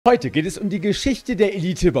Heute geht es um die Geschichte der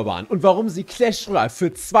Elitebarbaren und warum sie Clash Royale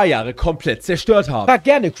für 2 Jahre komplett zerstört haben. Tragt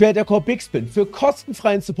gerne Creator Code BigSpin für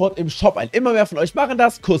kostenfreien Support im Shop ein. Immer mehr von euch machen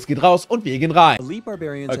das. Kurs geht raus und wir gehen rein.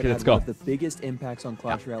 Okay, let's go.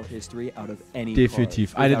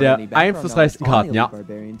 Definitiv. Eine der einflussreichsten Karten, ja.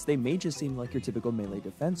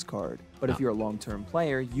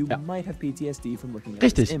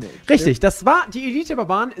 Richtig, richtig. Das war, die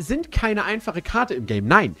Elitebarbaren sind keine einfache Karte im Game.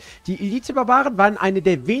 Nein, die Elitebarbaren waren eine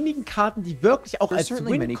der wenigen Karten, die wirklich auch als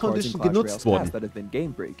Win-Condition genutzt wurden.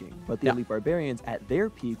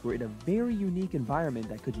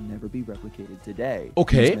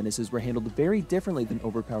 Okay.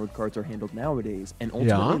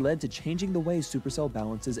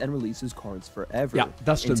 Ja,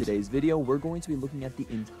 das stimmt.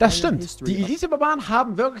 Das stimmt. Die Elitebarbaren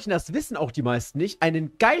haben wirklich, und das wissen auch die meisten nicht,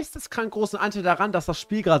 einen geisteskrank großen Anteil daran, dass das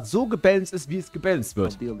Spiel gerade so gebalanced ist, wie es gebalanced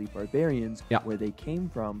wird. Ja.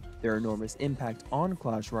 Their enormous impact on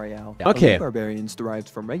Clash Royale. Okay. Elitebarbarians derived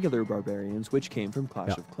from regular barbarians, which came from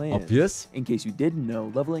Clash of Clans. Obvious. In case you didn't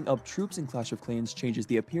know, leveling up troops in Clash of Clans changes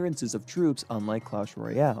the appearances of troops, unlike Clash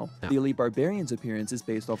Royale. The Elitebarbarians' appearance is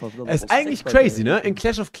based off of the level 6 Es ist eigentlich crazy, ne? In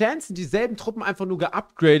Clash of Clans sind dieselben Truppen einfach nur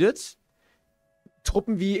geupgradet.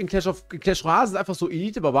 Truppen wie in Clash Royale sind einfach so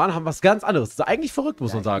Elitebarbaren, haben was ganz anderes. Das ist eigentlich verrückt,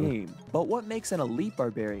 muss man sagen. But what makes an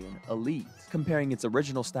Elitebarbarian elite? Comparing its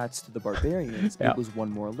original stats to the barbarians, it was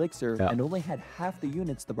one more elixir and only had half the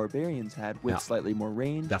units the barbarians had, with slightly more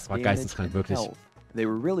range, das war damage, geisteskrank, and wirklich. health. They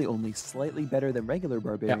were really only slightly better than regular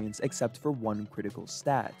barbarians, except for one critical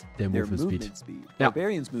stat, their movement speed.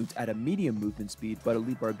 Barbarians moved at a medium movement speed, but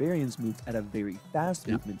Elitebarbarians moved at a very fast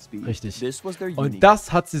movement speed. Richtig. This was their und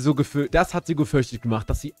das hat sie gefürchtet gemacht,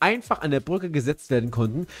 dass sie einfach an der Brücke gesetzt werden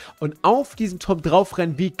konnten und auf diesem Turm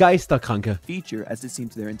draufrennen wie Geisterkranke. Feature, as it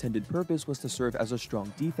seems their intended purpose was to serve as a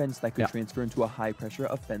strong defense that could transfer into a high-pressure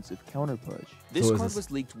offensive counter-push. This card was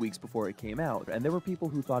leaked weeks before it came out, and there were people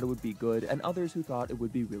who thought it would be good and others who thought it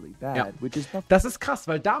would be really bad, which is das ist krass,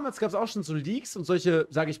 weil damals gab es auch schon so Leaks und solche,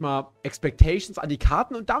 sag ich mal, Expectations an die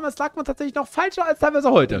Karten und damals lag man tatsächlich noch falscher als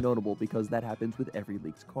teilweise heute. Notable because that happens with every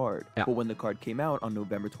leaked card. But when the card came out on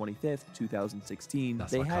November 25th, 2016,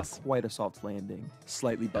 they had quite a soft landing.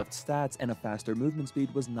 Slightly buffed stats and a faster movement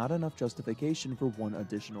speed was not enough justification for one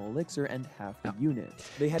additional elixir and half the unit.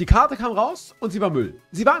 Die Karte kam raus und sie war Müll.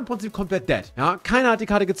 Sie war im Prinzip komplett dead. Ja, keiner hat die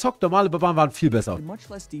Karte gezockt, normale Barbaren waren viel besser. Much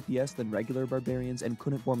less DPS than regular barbarians and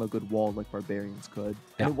couldn't form a good wall like barbarians could.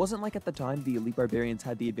 And it wasn't like at the time the Elitebarbarians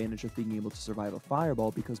had the advantage of being able to survive a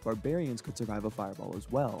fireball because barbarians could survive a fireball as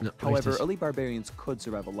well. However, Elitebarbarians could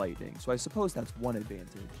survive a lightning, so I suppose that's one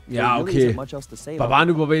advantage. Ja, okay. Barbaren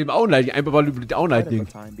überleben auch Lightning, ein Barbar überlebt auch Lightning.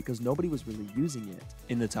 Because nobody was really using it.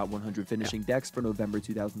 In the top 100 finishing decks for November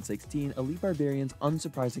 2016, Elitebarbarians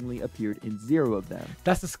unsurprisingly appeared in 0 of them.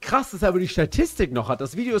 Das ist krass, dass er aber die Statistik noch hat.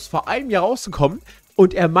 Das Video ist vor einem Jahr rausgekommen.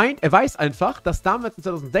 Und er weiß einfach, dass damals in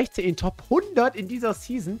 2016 in Top 100 in dieser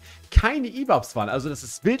Season keine E-Buffs waren. Also das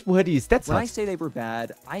ist wild, woher die Stats hat. Die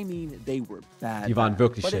waren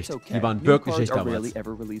wirklich schlecht. Die waren wirklich schlecht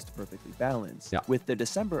damals. With the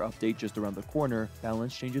December update just around the corner,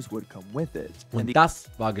 balance changes would come with it. Und das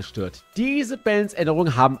war gestört. Diese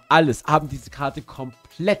Balance-Änderungen haben diese Karte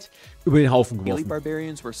komplett über den Haufen geworfen.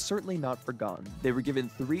 Elitebarbarians were certainly not forgotten. They were given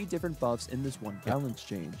 3 different buffs in this one balance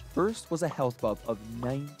change. First was a health buff of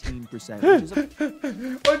 19%.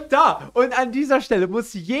 Und an dieser Stelle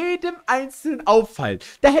muss jedem Einzelnen auffallen.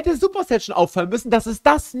 Da hätte Supercell schon auffallen müssen, dass es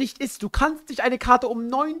das nicht ist. Du kannst nicht eine Karte um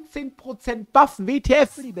 19% buffen.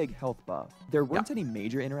 WTF. Pretty big health buff. There weren't any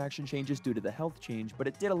major interaction changes due to the health change, but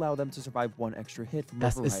it did allow them to survive one extra hit from a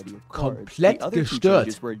variety of cards. Komplett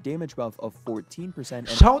gestört. Were a damage buff of 14%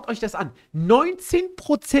 Schaut euch das an.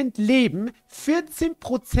 19% Leben,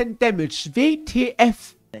 14% Damage.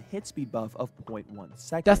 WTF.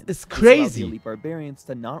 Das ist crazy.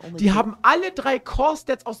 Die haben alle 3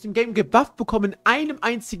 Core-Stats aus dem Game gebufft bekommen in einem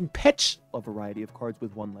einzigen Patch.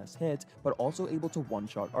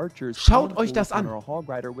 Schaut euch das an.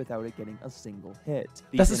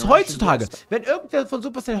 Das ist heutzutage. Wenn irgendwer von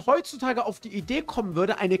Supercell heutzutage auf die Idee kommen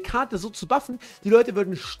würde, eine Karte so zu buffen, die Leute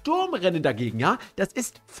würden Sturm rennen dagegen, ja? Das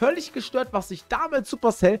ist völlig gestört, was sich damals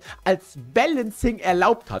Supercell als Balancing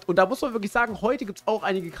erlaubt hat. Und da muss man wirklich sagen, heute gibt es auch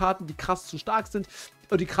einige Karten, die krass zu stark sind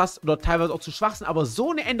oder die krass oder teilweise auch zu schwach sind, aber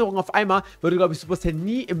so eine Änderung auf einmal würde, glaube ich, Supercell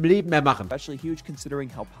nie im Leben mehr machen. Especially huge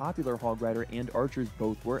considering how popular Hog Rider and Archers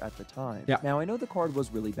both were at the time. Now I know the card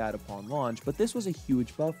was really bad upon launch, but this was a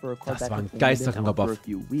huge buff for a card that had only been out for a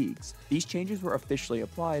few weeks. These changes were officially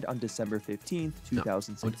applied on December 15th,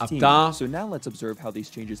 2016. Und ab da, so now let's observe how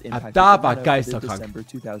these changes impacted war the geisterkrank. December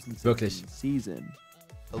 2016 Wirklich. season.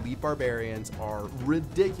 Elitebarbarians are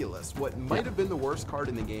ridiculous. What might have been the worst card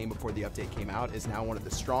in the game before the update came out is now one of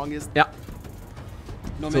the strongest. Ja.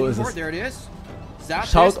 So ist es.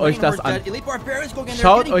 Schaut euch das an.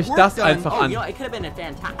 Schaut euch das einfach an. You know, it could have been a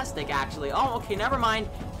fantastic, actually. Oh, okay, never mind.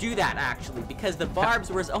 Do that, actually, because the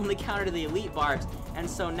barbs was only counter to the elite barbs, and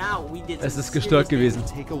so now we did. Es ist gestört gewesen.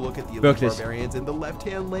 Take a look at the Wirklich. Elitebarbarians in the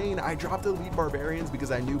left-hand lane. I dropped the Elitebarbarians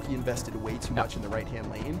because I knew he invested way too much in the right-hand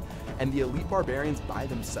lane, and the Elitebarbarians by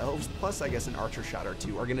themselves, plus I guess an archer shot or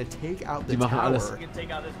two, are gonna take out the Die machen alles. tower.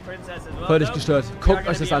 Völlig gestört. Guckt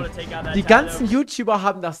euch das an. Die ganzen YouTuber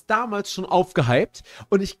haben das damals schon aufgehypt.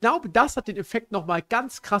 Und ich glaube, das hat den Effekt nochmal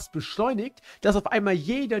ganz krass beschleunigt, dass auf einmal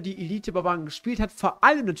jeder die Elitebarbaren gespielt hat. Vor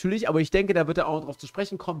allem natürlich, aber ich denke, da wird er auch drauf zu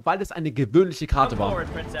sprechen kommen, weil es eine gewöhnliche Karte war.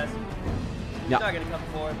 Ja.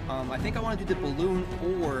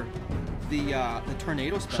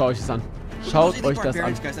 Schaut euch das an. Schaut euch das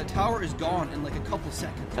an.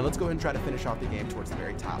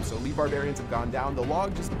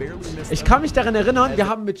 Ich kann mich daran erinnern, wir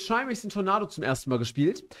haben mit Scheimis den Tornado zum ersten Mal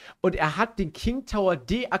gespielt und er hat den King Tower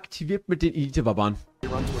deaktiviert mit den Elitebarbaren.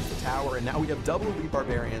 Run towards the tower, and now we have double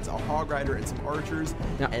Elitebarbarians, a Hog Rider, and some archers,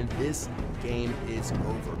 and this game is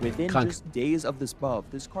over. Within just days of this buff,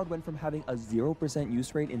 this card went from having a 0%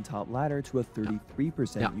 use rate in top ladder to a 33%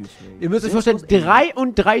 use rate. Ihr müsst euch vorstellen,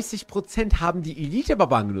 33% haben die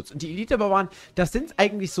Elitebarbaren genutzt. Und die Elitebarbaren, das sind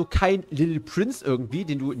eigentlich so kein Little Prince irgendwie,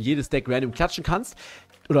 den du in jedes Deck random klatschen kannst.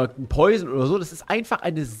 Oder ein Poison oder so. Das ist einfach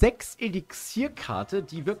eine 6-Elixier-Karte,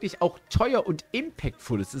 die wirklich auch teuer und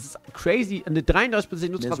impactful ist. Das ist crazy. Eine 33%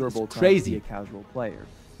 Nutzrate ist crazy.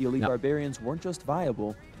 The Elitebarbarians weren't just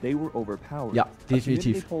viable, they were overpowered. Ja,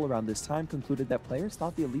 definitiv. A community poll around this time concluded that players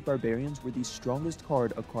thought the Elitebarbarians were the strongest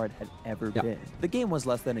card a card had ever been. The game was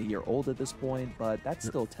less than a year old at this point, but that's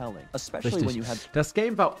still telling, especially when you had... Das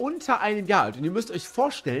Game war unter einem Jahr alt und ihr müsst euch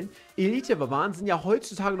vorstellen, Elitebarbaren sind ja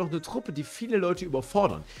heutzutage noch eine Truppe, die viele Leute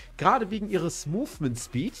überfordern. Gerade wegen ihres Movement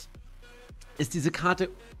Speed ist diese Karte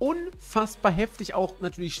unfassbar heftig, auch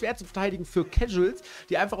natürlich schwer zu verteidigen für Casuals,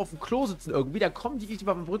 die einfach auf dem Klo sitzen irgendwie. Da kommen die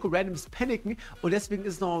Elitebarbaren randoms paniken und deswegen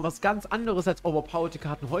ist es nochmal was ganz anderes als overpowerte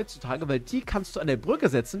Karten heutzutage, weil die kannst du an der Brücke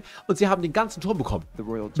setzen und sie haben den ganzen Turm bekommen.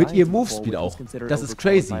 Mit ihrem Move-Speed auch. Das ist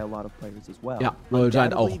crazy. Ja, Royal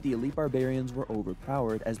Giant auch. The Elitebarbarians were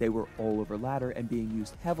overpowered as they were all over ladder and being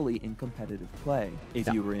used heavily in competitive play. If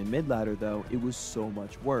you were in mid ladder though, it was so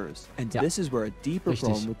much worse. And this is where a deeper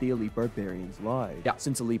problem with the Elitebarbarians lies.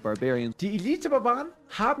 Since Elitebarbarians. Die Elitebarbaren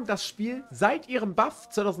haben das Spiel seit ihrem Buff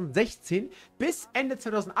 2016 bis Ende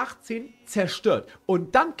 2018 zerstört.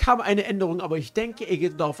 Und dann kam eine Änderung, aber ich denke, ihr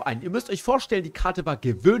geht darauf ein. Ihr müsst euch vorstellen, die Karte war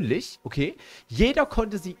gewöhnlich, okay? Jeder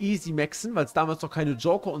konnte sie easy maxen, weil es damals noch keine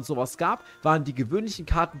Joker und sowas gab, waren die gewöhnlichen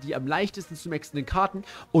Karten die am leichtesten zu maxenden Karten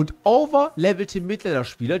und overlevelte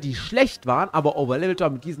Mittelspieler, die schlecht waren, aber overlevelt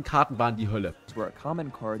waren mit diesen Karten, waren die Hölle. Were a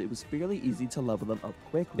common card, it was fairly easy to level them up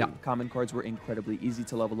quickly. Common cards were incredibly easy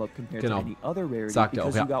to level up compared to any other rarity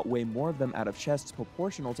because you got way more of them out of chests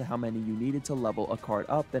proportional to how many you needed to level a card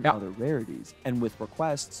up than other rarities. And with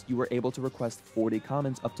requests, you were able to request 40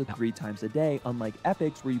 commons up to 3 times a day, unlike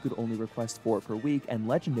epics where you could only request 4 per week and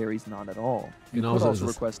legendaries not at all. You could also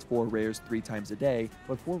request 4 rares 3 times a day,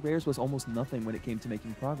 but 4 rares was almost nothing when it came to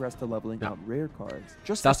making progress to leveling out rare cards.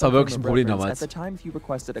 Just das war wirklich ein Problem damals. At the time, if you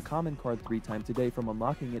requested a common card 3 times a day from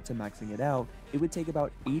unlocking it to maxing it out, it would take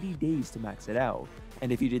about 80 days to max it out.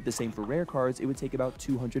 And if you did the same for rare cards, it would take about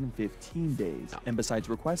 215 days. And besides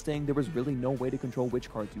requesting, there was really no way to control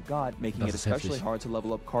which cards you got, making it especially hard to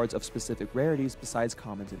level up cards of specific rarities besides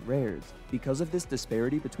commons and rares. Because of this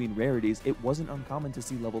disparity between rarities, it wasn't uncommon to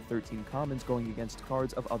see level 13 commons going against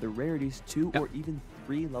cards of other rarities 2 or even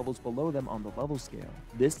 3 levels below them on the level scale.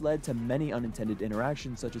 This led to many unintended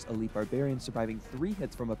interactions, such as Elitebarbarians surviving 3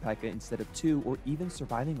 hits from a P.E.K.K.A instead of 2, or even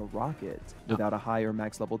surviving a rocket. Without a higher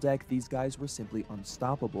max level deck, these guys were simply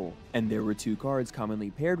unstoppable. And there were 2 cards commonly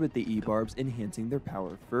paired with the E-Barbs, enhancing their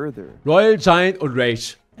power further. Royal Giant und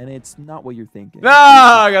Rage. And it's not what you're thinking.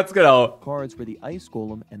 Ah, ganz genau. Cards were the Ice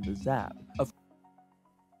Golem and the Zap.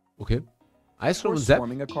 Okay. Ice Golem und Zap?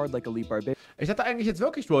 Like ich hatte eigentlich jetzt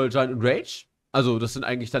wirklich Royal Giant und Rage. Also, das sind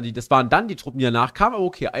eigentlich dann das waren dann die Truppen, die danach kamen, aber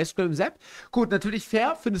okay, Ice Cream Zap. Gut, natürlich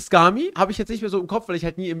fair für eine Skami. Habe ich jetzt nicht mehr so im Kopf, weil ich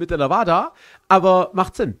halt nie im Mitte da war da. Aber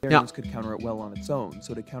macht Sinn. Ja. Could counter it well on its own.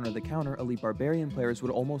 So to counter the counter, Elitebarbarian players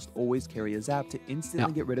would almost always carry a Zap to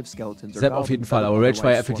instantly get rid of skeletons. Zap auf jeden Fall, aber Rage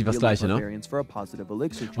war ja effektiv das gleiche, ne?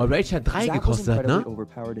 Aber Rage hat 3 gekostet, ne?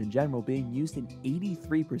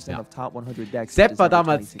 Zap war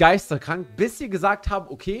damals geisterkrank, bis sie gesagt haben,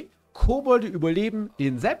 okay, Kobolde überleben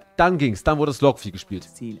den Sepp, dann ging's. Dann wurde das Logvieh gespielt.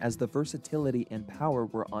 As the versatility and power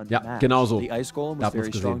were unmatched. Ja, genau so. The Ice Golem was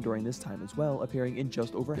very strong during this time as well, appearing in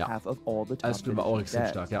just over half of all the top Ice Golem war auch extrem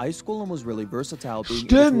stark, ja. Ice Golem was really versatile.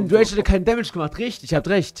 Stimmt, du hättest keinen Damage gemacht. Richtig, ihr habt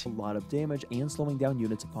recht. A lot of damage and slowing down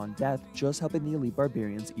units upon death, just helping the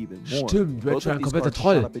Elitebarbarians even more. Stimmt, du hättest ein kompletter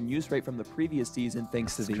Troll. Up in use rate from the previous season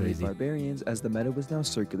thanks to the Elitebarbarians, as the meta was now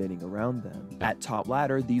circulating around them. At top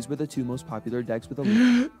ladder, these were the two most popular decks with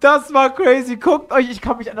Elite. Das war crazy. Guckt euch, ich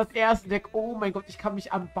kann mich an das erste Deck, oh mein Gott, ich kann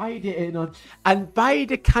mich an beide erinnern. An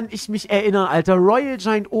beide kann ich mich erinnern, Alter. Royal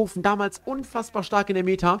Giant Ofen, damals unfassbar stark in der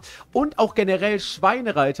Meta. Und auch generell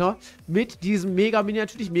Schweinereiter mit diesem Mega-Mini,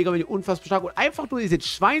 natürlich Mega-Mini unfassbar stark. Und einfach nur, ihr seht,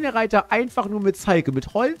 Schweinereiter einfach nur mit Zeige,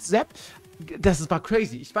 mit Holz, Sepp. Das war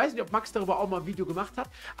crazy. Ich weiß nicht, ob Max darüber auch mal ein Video gemacht hat,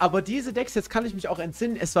 aber diese Decks, jetzt kann ich mich auch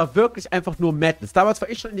entsinnen, es war wirklich einfach nur Madness. Damals war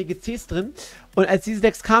ich schon in den GCs drin und als diese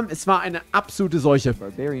Decks kamen, es war eine absolute Seuche.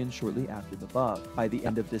 Barbarians shortly after the buff. By the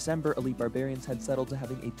end of December, Elitebarbarians had settled to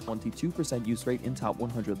having a 22% use rate in top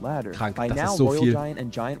 100 ladder. Krank, By das now, ist so Royal viel. Giant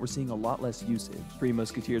and Giant were seeing a lot less usage. Three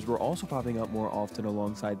Musketeers were also popping up more often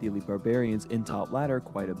alongside the Elitebarbarians in top ladder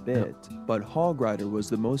quite a bit. But Hog Rider was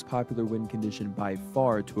the most popular win condition by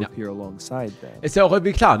far to appear alongside them. Ist ja auch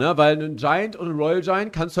irgendwie klar, ne? Weil ein Giant und ein Royal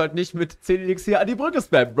Giant kannst du halt nicht mit 10 Elixier an die Brücke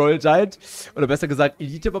spammen. Royal Giant, oder besser gesagt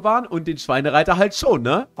Elitebarbaren und den Schweinereiter halt schon,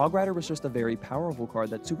 ne? Hog Rider was just a very powerful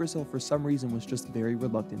card that Supercell for some reason was just very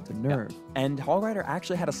reluctant to nerf. And Hog Rider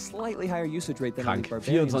actually had a slightly higher usage rate than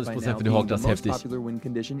Elitebarbarians by now, für den Hog, das ist the most heftig. popular win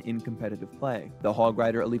condition in competitive play. The Hog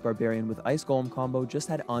Rider Elitebarbarian with Ice Golem combo just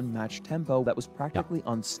had unmatched tempo that was practically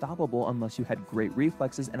unstoppable unless you had great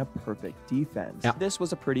reflexes and a perfect defense. This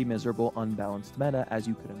was a pretty miserable, unbalanced meta, as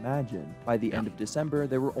you could imagine. By the end of December,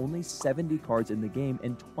 there were only 70 cards in the game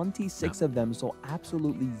and 26 of them saw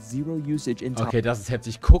absolutely zero usage in top. Okay, das ist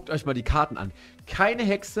heftig. Guckt euch mal die Karten an. Keine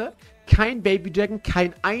Hexe, kein Baby Dragon,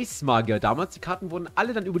 kein Eismagier damals. Die Karten wurden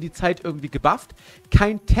alle dann über die Zeit irgendwie gebufft.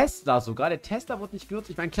 Kein Tesla sogar. Der Tesla wurde nicht genutzt.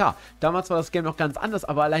 Ich meine, klar, damals war das Game noch ganz anders,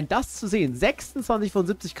 aber allein das zu sehen, 26 von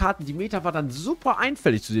 70 Karten, die Meta war dann super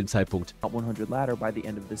einfällig zu dem Zeitpunkt. 100 ladder by the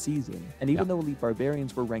end of the season. And even though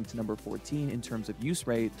Elitebarbarians were ranked number 14 in terms of use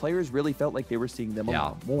rate, players really felt like they were seeing them a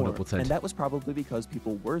lot more. 100%. And that was probably because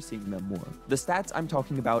people were seeing them more. The stats I'm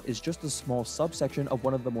talking about is just a small subsection of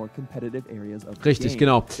one of the more competitive areas of the Richtig, game.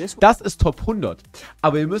 genau. Das ist Top 100.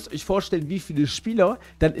 Aber ihr müsst euch vorstellen, wie viele Spieler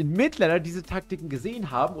dann in Midlaner diese Taktiken gesehen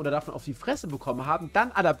haben oder davon auf die Fresse bekommen haben,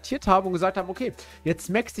 dann adaptiert haben und gesagt haben, okay, jetzt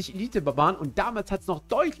max ich Elitebarbaren und damals hat es noch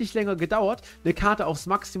deutlich länger gedauert, eine Karte aufs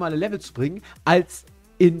maximale Level zu bringen, als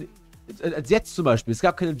jetzt zum Beispiel. Es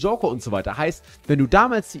gab keine Joker und so weiter. Heißt, wenn du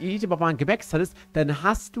damals die Elitebarbaren gemaxt hattest, dann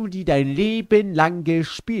hast du die dein Leben lang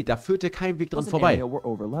gespielt. Da führte kein Weg dran vorbei. Where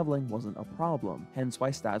overleveling wasn't a problem, hence why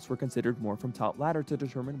stats were considered more from top ladder to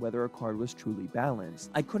determine whether a card was truly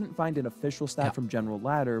balanced. I couldn't find an official stat from general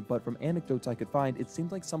ladder, but from anecdotes I could find, it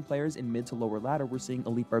seemed like some players in mid to lower ladder were seeing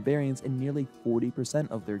Elitebarbarians in nearly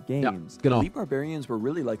 40% of their games. Ja, genau. Elitebarbarians were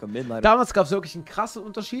really like a mid-ladder. Damals gab es wirklich einen krassen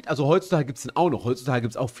Unterschied. Also heutzutage gibt es den auch noch. Heutzutage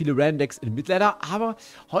gibt es auch viele Random Decks in Midlaner, aber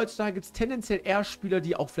heutzutage gibt es tendenziell eher Spieler,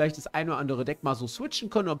 die auch vielleicht das ein oder andere Deck mal so switchen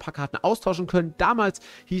können oder ein paar Karten austauschen können. Damals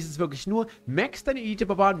hieß es wirklich nur, max deine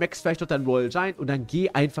Elitebarbaren, max vielleicht noch dein Royal Giant und dann geh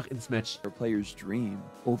einfach ins Match. Players' dream.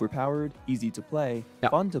 Overpowered, easy to play,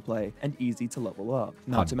 fun to play, and easy to level up.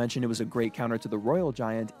 Not to mention it was a great counter to the Royal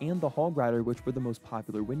Giant and the Hog Rider, which were the most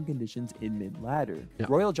popular win conditions in mid-ladder.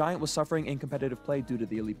 Royal Giant was suffering in competitive play due to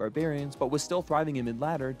the Elitebarbarians, but was still thriving in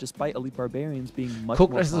mid-ladder, despite Elitebarbarians being much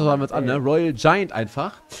Guckt more euch das mal an, ne? Royal Giant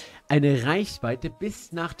einfach. Eine Reichweite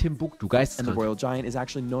bis nach Timbuktu. Geisteskrank. And the Royal Giant is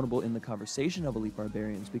actually notable in the conversation of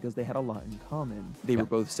Elitebarbarians because they had a lot in common. They were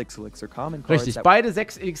both 6 Elixir common cards. Richtig, beide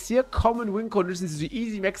 6 Elixier, Common Win Conditions, die so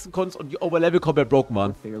easy maxen konntest und die Overlevel komplett broken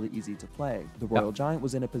waren. Fairly easy to play. The Royal Giant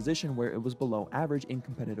was in a position where it was below average in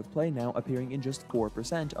competitive play now, appearing in just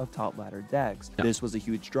 4% of top ladder decks. This was a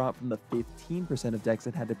huge drop from the 15% of decks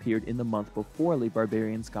that had appeared in the month before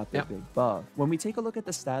Elitebarbarians got their big buff. When we take a look at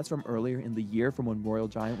the stats from earlier in the year from when Royal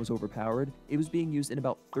Giant was overpowered, it was being used in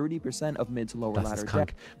about 30% of mid to lower ladder Das ist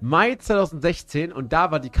krank. Mai 2016 und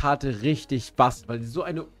da war die Karte richtig bast, weil sie so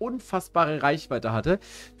eine unfassbare Reichweite hatte.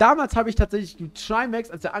 Damals habe ich tatsächlich mit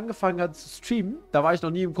Trimax, als er angefangen hat zu streamen, da war ich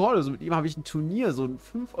noch nie im Call, also mit ihm habe ich ein Turnier, so ein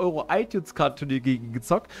 5 € iTunes-Card-Turnier gegen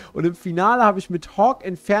gezockt und im Finale habe ich mit Hawk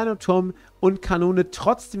Inferno Turm und Kanone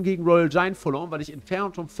trotzdem gegen Royal Giant verloren, weil ich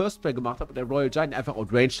Inferno schon First Play gemacht habe und der Royal Giant einfach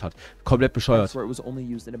outranged hat. Komplett bescheuert. Where it was only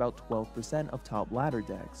used in about 12% of top ladder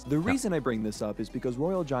decks. The reason I bring this up is because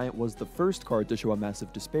Royal Giant was the first card to show a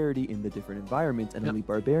massive disparity in the different environments, and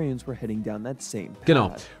Elitebarbarians were heading down that same path.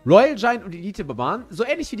 Genau. Royal Giant und Elitebarbaren, so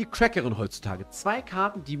ähnlich wie die Crackerin heutzutage. Zwei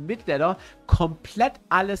Karten, die Mid-Ladder komplett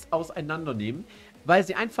alles auseinandernehmen, weil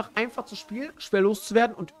sie einfach zu spielen, schwer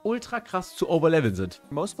loszuwerden und ultra krass zu overleveln sind.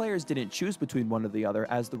 Most players didn't choose between one or the other,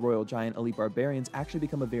 as the Royal Giant Elitebarbarians actually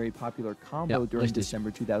become a very popular combo during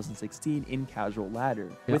December 2016 in casual ladder.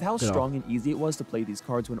 With how strong and easy it was to play these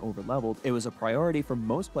cards when overleveled, it was a priority for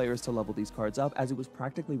most players to level these cards up, as it was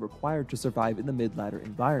practically required to survive in the mid-ladder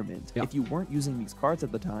environment. If you weren't using these cards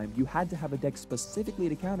at the time, you had to have a deck specifically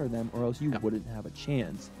to counter them, or else you wouldn't have a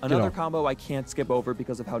chance. Another combo I can't skip over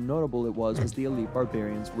because of how notable it was the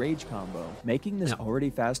Elitebarbarians Rage combo. Making this already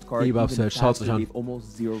fast card even faster gave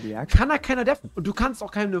almost zero reaction. Kann halt keiner deffen. Und du kannst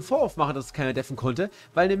auch keinem einen Vorwurf machen, dass es keiner deffen konnte,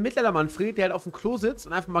 weil ein mittlerer Manfred, der halt auf dem Klo sitzt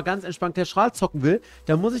und einfach mal ganz entspannt der Schral zocken will,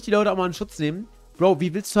 da muss ich die Leute auch mal in Schutz nehmen. Bro,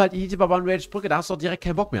 wie willst du halt Elitebarbaren Rage Brücke? Da hast du doch direkt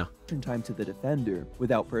keinen Bock mehr. Time to the defender.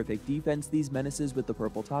 Without perfect defense, these menaces with the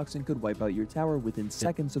purple toxin could wipe out your tower within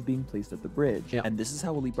seconds of being placed at the bridge. And this is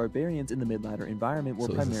how Elitebarbarians in the mid-ladder environment were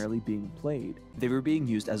primarily being played. They were being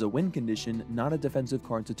used as a win condition, not a defensive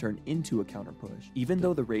card to turn into a counter push. Even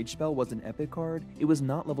though the rage spell was an epic card, it was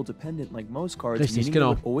not level dependent like most cards, meaning it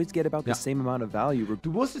would always get about the same amount of value.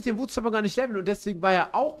 Du musstest den Wutzauber gar nicht leveln und deswegen war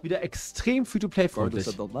er auch wieder extrem free-to-play freundlich.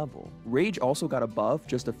 Regardless of the level. Rage also got a buff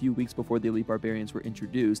just a few weeks before the Elitebarbarians were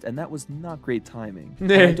introduced, and that was not great timing.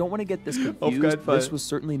 And I don't want to get this confused, this was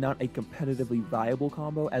certainly not a competitively viable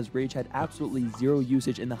combo, as Rage had absolutely zero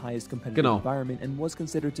usage in the highest competitive environment and was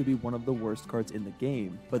considered to be one of the worst cards in the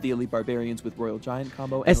game. But the Elitebarbarians with Royal Giant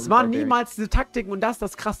combo... Es waren niemals diese Taktiken und das ist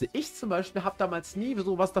das Krasse. Ich zum Beispiel habe damals nie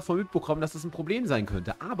so was davon mitbekommen, dass das ein Problem sein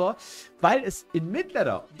könnte. Aber weil es in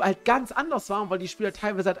Mid-Ladder halt ganz anders war und weil die Spieler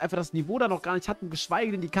teilweise halt einfach das Niveau da noch gar nicht hatten,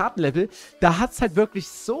 geschweige denn die Kartenlevel, da hat es halt wirklich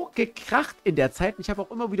so gekracht in der Zeit. Und ich habe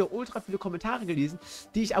auch immer wieder ultra viele Kommentare gelesen,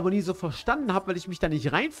 die ich aber nie so verstanden habe, weil ich mich da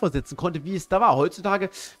nicht reinversetzen konnte, wie es da war. Heutzutage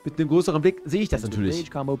mit einem größeren Blick sehe ich das natürlich.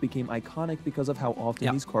 Rage combo became iconic because of how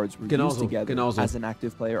often these cards were used together. As an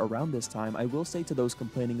active player around this time, I will say to those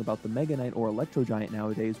complaining about the Mega Knight or Electro Giant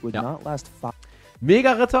nowadays would not last 5.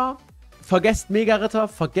 Mega-Ritter, vergesst Mega-Ritter,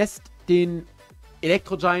 vergesst den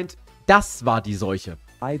Electro Giant, das war die Seuche.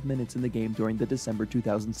 5 minutes in the game during the December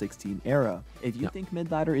 2016 era. If you think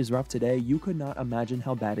mid-ladder is rough today, you could not imagine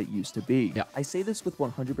how bad it used to be. I say this with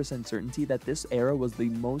 100% certainty that this era was the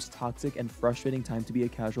most toxic and frustrating time to be a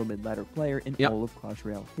casual mid-ladder player in all of Clash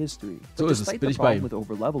Royale history. But despite the problem with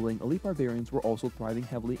overleveling, Elitebarbarians were also thriving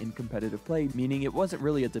heavily in competitive play, meaning it wasn't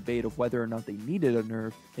really a debate of whether or not they needed a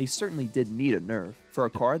nerf. They certainly did need a nerf. For a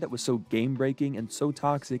card that was so game-breaking and so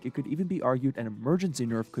toxic, it could even be argued an emergency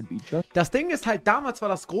nerf could be just... Das Ding ist halt, damals war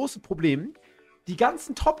das große Problem, die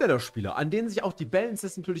ganzen Top-Ladder-Spieler, an denen sich auch die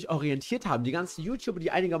Balances natürlich orientiert haben, die ganzen YouTuber,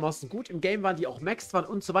 die einigermaßen gut im Game waren, die auch maxed waren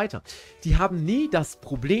und so weiter, die haben nie das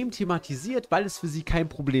Problem thematisiert, weil es für sie kein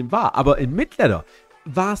Problem war. Aber in Mid-Ladder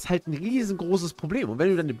war es halt ein riesengroßes Problem. Und wenn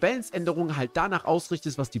du deine Balance-Änderungen halt danach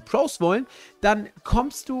ausrichtest, was die Pros wollen, dann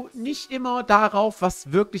kommst du nicht immer darauf,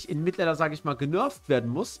 was wirklich in Mid-Ladder, sage ich mal, genervt werden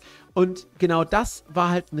muss. Und genau das war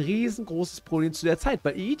halt ein riesengroßes Problem zu der Zeit,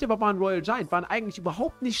 weil Elitebarbaren Royal Giant waren eigentlich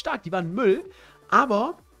überhaupt nicht stark, die waren Müll,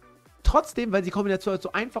 aber trotzdem, weil die Kombination halt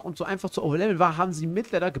so einfach zu overleveln war, haben sie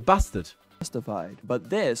Mid-Ladder gebastelt. Justified. But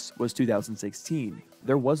this was 2016.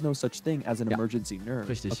 There was no such thing as an emergency nerf.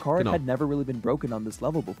 A card had never really been broken on this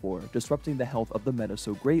level before, disrupting the health of the meta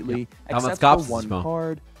so greatly, except for one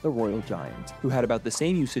card, the Royal Giant, who had about the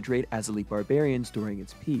same usage rate as Elitebarbarians during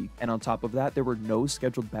its peak. And on top of that, there were no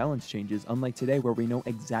scheduled balance changes, unlike today where we know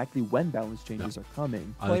exactly when balance changes are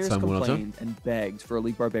coming. Players complained and begged for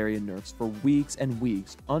Elitebarbarian nerfs for weeks and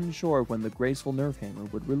weeks, unsure when the graceful nerf hammer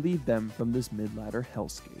would relieve them from this mid-ladder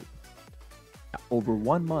hellscape. Over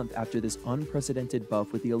 1 month after this unprecedented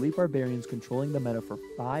buff, with the Elitebarbarians controlling the meta for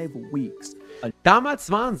 5 weeks. Damals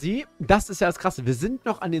waren sie, das ist ja das Krasse, wir sind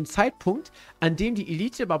noch an dem Zeitpunkt, an dem die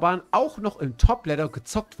Elitebarbaren auch noch im Top-Ladder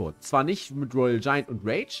gezockt wurden. Zwar nicht mit Royal Giant und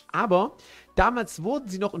Rage, aber damals wurden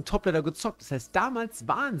sie noch im Top-Ladder gezockt. Das heißt, damals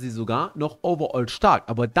waren sie sogar noch overall stark,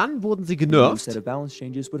 aber dann wurden sie genervt. A set of balance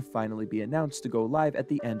changes would finally be announced to go live at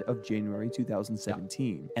the end of January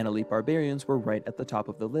 2017. And Elitebarbarians were right at the top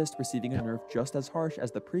of the list, receiving a nerf just as harsh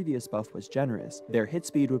as the previous buff was generous. Their hit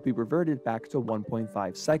speed would be reverted back to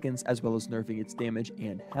 1.5 seconds, as well as nerfing its damage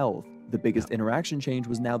and health. The biggest interaction change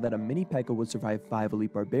was now that a mini P.E.K.K.A. would survive 5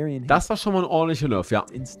 Elitebarbaren Das war schon mal ein ordentlicher Nerf, ja.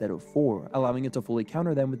 instead of 4, allowing it to fully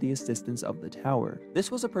counter them with the assistance of the tower.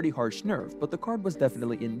 This was a pretty harsh nerf, but the card was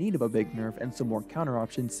definitely in need of a big nerf and some more counter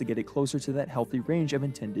options to get it closer to that healthy range of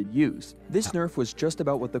intended use. This nerf was just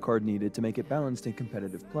about what the card needed to make it balanced in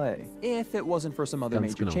competitive play, if it wasn't for some other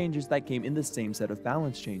major changes that came in the same set of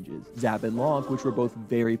balance changes. Zap and Lock, which were both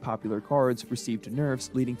very popular cards, received nerfs,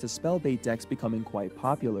 leading to spell bait decks becoming quite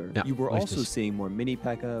popular. Ja, You were richtig. also seeing more mini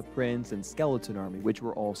P.E.K.K.A., Prince, and Skeleton Army, which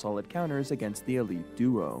were all solid counters against the Elite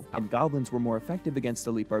duo. And Goblins were more effective against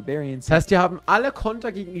Elite Barbarians. Das heißt, die haben alle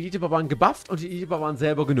Konter gegen Elitebarbaren gebufft und die Elitebarbaren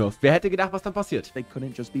selber genervt. Wer hätte gedacht, was dann passiert? They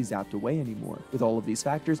couldn't just be zapped away anymore. With all of these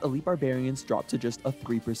factors, Elite Barbarians dropped to just a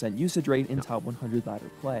 3% usage rate in top 100 ladder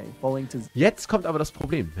play, falling to Jetzt kommt aber das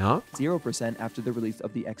Problem, ja. 0% after the release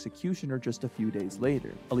of the Executioner just a few days later.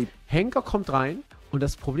 Elite Henker kommt rein und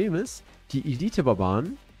das Problem ist, die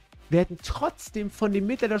Elitebarbaren werden trotzdem von den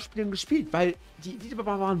Midlaner-Spielern gespielt, weil die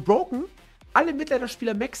Elitebarbaren waren broken. Alle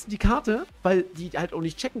Midlaner-Spieler maxen die Karte, weil die halt auch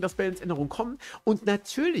nicht checken, dass Balance-Änderungen kommen. Und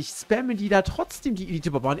natürlich spammen die da trotzdem die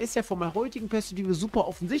Elitebarbaren. Ist ja von meiner heutigen Perspektive super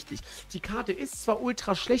offensichtlich. Die Karte ist zwar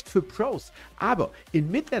ultra schlecht für Pros, aber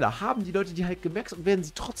in Midlaner haben die Leute die halt gemaxt und werden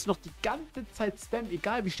sie trotzdem noch die ganze Zeit spammen,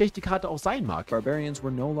 egal wie schlecht die Karte auch sein mag. Barbarians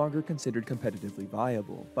were no longer considered competitively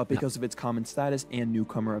viable, but because of its common status and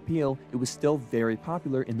newcomer appeal, it was still very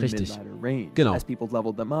popular in the Richtig. mid-ladder range. Genau. As people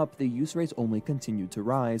leveled them up, the use rates only continued to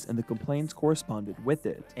rise, and the complaints corresponded with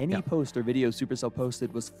it. Any post or video Supercell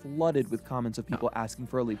posted was flooded with comments of people asking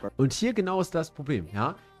for Elite Barbarians. Und hier genau ist das Problem,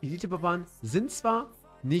 ja. Elitebarbaren sind zwar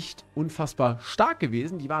nicht unfassbar stark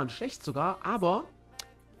gewesen, die waren schlecht sogar, aber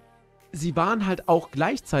sie waren halt auch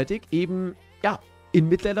gleichzeitig eben, ja, in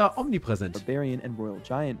Midlaner omnipräsent. Barbarian and Royal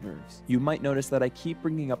Giant nerfs. You might notice that I keep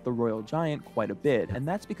bringing up the Royal Giant quite a bit, and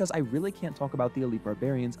that's because I really can't talk about the Elite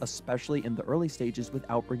Barbarians, especially in the early stages,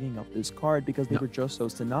 without bringing up this card because they were just so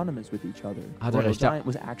synonymous with each other. Royal Giant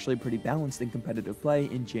was actually pretty balanced in competitive play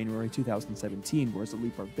in January 2017, whereas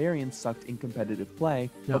Elite Barbarians sucked in competitive play,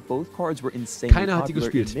 but both cards were insanely popular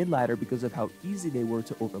in mid-ladder because of how easy they were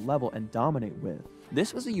to overlevel and dominate with.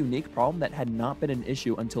 This was a unique problem that had not been an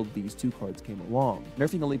issue until these two cards came along.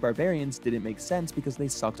 Nerfing Elite Barbarians didn't make sense because they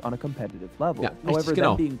sucked on a competitive level. However,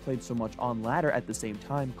 them being played so much on ladder at the same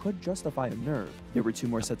time could justify a nerf. There were 2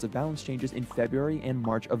 more sets of balance changes in February and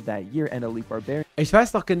March of that year, and Elite Barbarians. Ich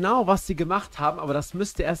weiß noch genau, was sie gemacht haben, aber das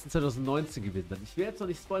müsste erst in 2019 gewesen sein. Ich will jetzt noch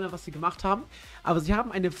nicht spoilern, was sie gemacht haben, aber sie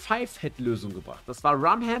haben eine 5-Head-Lösung gebracht. Das war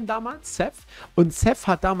Rumham damals, Seth, und Seth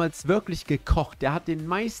hat damals wirklich gekocht. Der hat den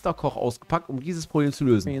Meisterkoch ausgepackt, um dieses Problem zu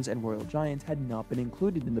lösen. And Royal Giant had not been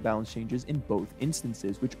included in the balance changes in both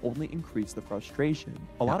instances, which only increased the frustration.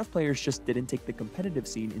 A lot of players just didn't take the competitive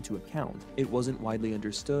scene into account. It wasn't widely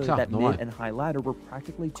understood that mid and high ladder were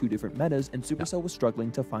practically 2 different metas, and Supercell was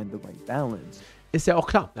struggling to find the right balance. Ist ja auch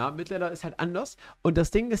klar, ja, Midlaner ist halt anders. Und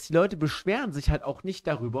das Ding ist, die Leute beschweren sich halt auch nicht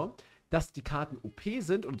darüber, dass die Karten OP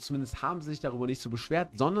sind, und zumindest haben sie sich darüber nicht so beschwert,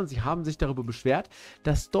 sondern sie haben sich darüber beschwert,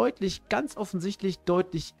 dass ganz offensichtlich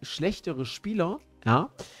deutlich schlechtere Spieler, ja,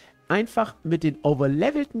 einfach mit den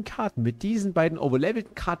overlevelten Karten, mit diesen beiden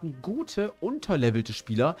overlevelten Karten gute, unterlevelte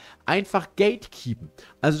Spieler einfach gatekeepen.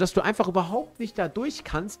 Also, dass du einfach überhaupt nicht da durch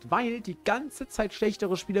kannst, weil die ganze Zeit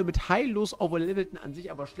schlechtere Spieler mit heillos overlevelten, an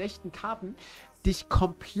sich aber schlechten Karten dich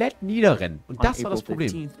komplett niederrennen. Und das war das Problem.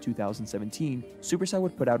 On April 15th, 2017, Supercell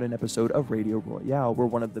would put out an episode of Radio Royale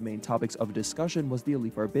where one of the main topics of discussion was the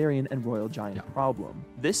Elite Barbarian and Royal Giant problem.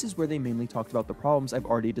 This is where they mainly talked about the problems I've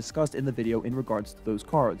already discussed in the video in regards to those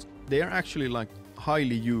cards. They are actually like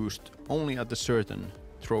highly used only at a certain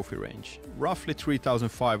trophy range. Roughly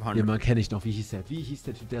 3,500. Ja, man kenne ich noch. Wie hieß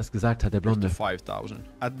der Typ, der es gesagt hat, der Blonde? 5,000.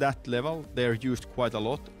 At that level, they are used quite a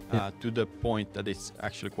lot. To the point that it's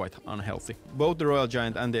actually quite unhealthy. Both the Royal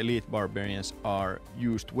Giant and the Elite Barbarians are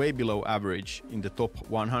used way below average in the top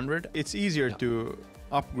 100. It's easier to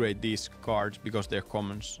upgrade these cards because they're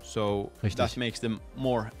commons, so that makes them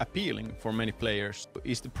more appealing for many players.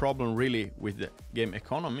 Is the problem really with the game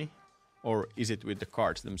economy? Or is it with the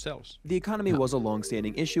cards themselves? The economy was a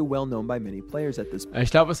long-standing issue well known by many players at this point.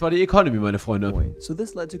 Ich glaube, es war die Economy, meine Freunde. So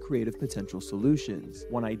this led to creative potential solutions.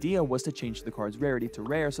 One idea was to change the card's rarity to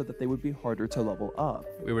rare so that they would be harder to level up.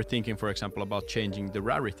 We were thinking, for example, about changing the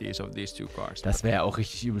rarities of these two cards. Das wäre ja auch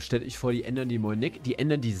richtig übel. Stellt euch vor, die ändern die Monik, die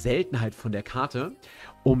ändern die Seltenheit von der Karte,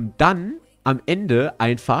 um dann am Ende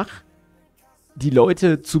einfach die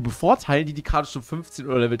Leute zu bevorteilen, die die Karte schon 15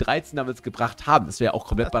 oder Level 13 damals gebracht haben. Das wäre auch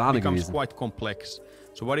komplett Banane gewesen. Quite complex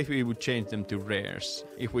So what if we would change them to rares?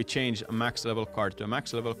 If we change a max level card to a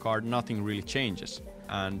max level card, nothing really changes.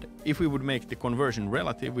 And if we would make the conversion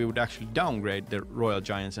relative, we would actually downgrade the Royal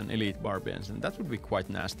Giants and Elitebarbaren, and that would be quite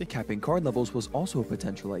nasty. Capping card levels was also a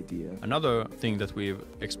potential idea. Another thing that we've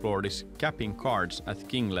explored is capping cards at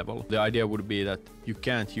king level. The idea would be that you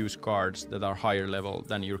can't use cards that are higher level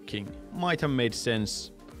than your king. Might have made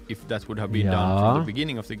sense if that would have been done from the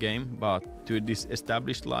beginning of the game, but to this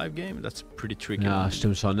established live game, that's pretty tricky. Ja,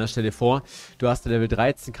 stimmt schon, ne? Stell dir vor, du hast Level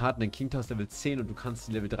 13 Karten, dein King Tower ist Level 10 und du kannst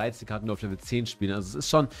die Level 13 Karten nur auf Level 10 spielen. Also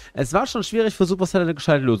es war schon schwierig für Supercell eine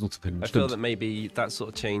gescheite Lösung zu finden. I feel that maybe that sort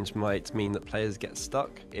of change might mean that players get stuck.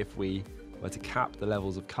 If we were to cap the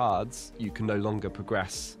levels of cards, you can no longer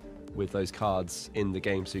progress with those cards in the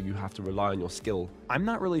game, so you have to rely on your skill. I'm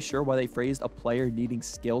not really sure why they phrased a player needing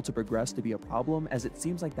skill to progress to be a problem, as it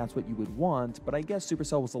seems like that's what you would want, but I guess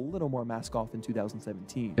Supercell was a little more mask-off in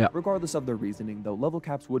 2017. Yeah. Regardless of their reasoning, though, level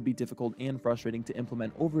caps would be difficult and frustrating to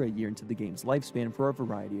implement over a year into the game's lifespan for a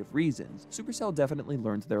variety of reasons. Supercell definitely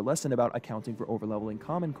learned their lesson about accounting for overleveling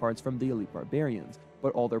common cards from the Elitebarbarians,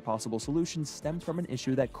 but all their possible solutions stemmed from an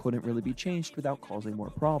issue that couldn't really be changed without causing more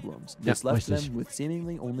problems. This left them with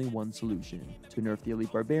seemingly only one solution: to nerf the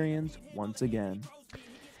Elitebarbarians once again.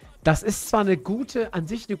 Das ist zwar an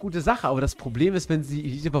sich eine gute Sache, aber das Problem ist, wenn sie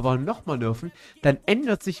die Elitebarbaren nochmal nerven, dann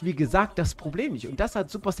ändert sich, wie gesagt, das Problem nicht. Und das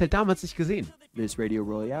hat Supercell damals nicht gesehen. This Radio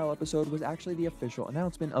Royale episode was actually the official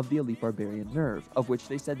announcement of the Elitebarbaren nerf, of which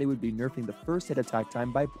they said they would be nerfing the first hit attack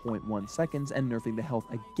time by 0.1 seconds and nerfing the health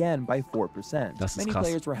again by 4%. Many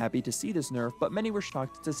players were happy to see this nerf, but many were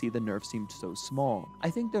shocked to see the nerf seemed so small.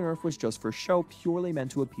 I think the nerf was just for show, purely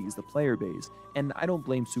meant to appease the player base, and I don't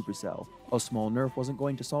blame Supercell. A small nerf wasn't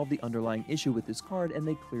going to solve the underlying issue with this card, and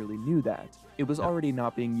they clearly knew that. It was already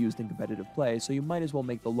not being used in competitive play, so you might as well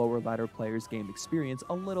make the lower ladder players' game experience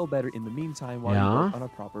a little better in the meantime while you work on a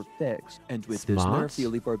proper fix. And with this nerf, the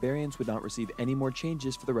Elitebarbarians would not receive any more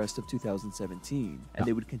changes for the rest of 2017, and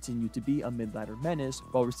they would continue to be a mid-ladder menace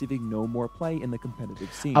while receiving no more play in the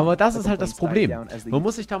competitive scene. Aber das ist halt das Problem. Man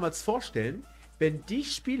muss sich damals vorstellen, wenn die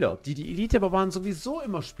Spieler, die die Elitebarbaren sowieso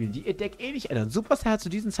immer spielen, die ihr Deck eh nicht ändern. Supercell hat zu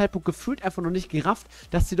diesem Zeitpunkt gefühlt einfach noch nicht gerafft,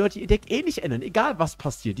 dass die Leute ihr Deck eh nicht ändern, egal was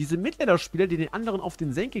passiert. Diese Midlaner-Spieler, die den anderen auf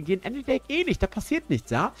den Senkel gehen, ändern ihr Deck eh nicht, da passiert nichts,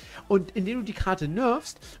 ja? Und indem du die Karte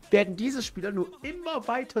nerfst, werden diese Spieler nur immer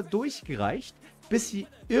weiter durchgereicht, bis sie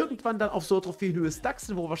irgendwann dann auf so Trophäenhöhe stuck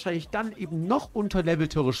sind, wo wahrscheinlich dann eben noch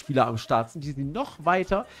unterleveltere Spieler am Start sind, die sie noch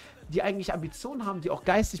weiter, die eigentlich Ambitionen haben, die auch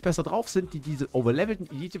geistig besser drauf sind, die diese overlevelten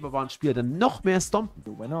Elitebarbaren-Spieler dann noch mehr stompen.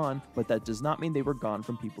 Went on, but that does not mean they were gone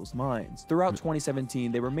from people's minds. Throughout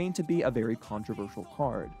 2017, they remained to be a very controversial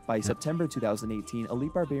card. By September 2018,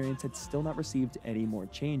 Elitebarbarians had still not received any more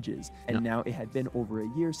changes, and now it had been over a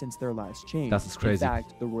year since their last change. That's crazy. In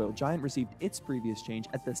fact, the Royal Giant received its previous change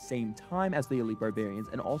at the same time as the Elitebarbarians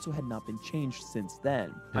and also had not been changed since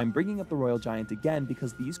then. I'm bringing up the Royal Giant again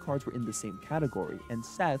because these cards were in the same category, and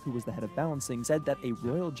Seth, who was the head of balancing, said that a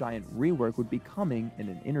Royal Giant rework would be coming in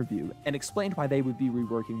an interview, and explained why they would be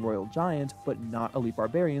reworking Royal Giant, but not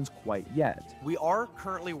Elitebarbarians quite yet. We are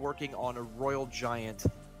currently working on a Royal Giant,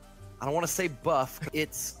 I don't want to say buff,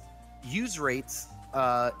 its use rates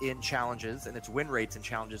in challenges and its win rates in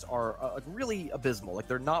challenges are really abysmal. Like,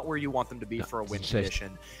 they're not where you want them to be for a win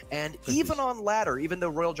condition. And even on ladder, even though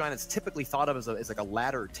Royal Giant is typically thought of as like a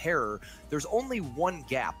ladder terror, there's only one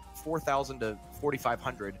gap, 4,000 to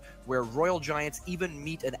 4,500, where Royal Giants even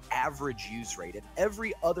meet an average use rate. In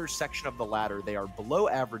every other section of the ladder, they are below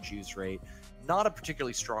average use rate. Not a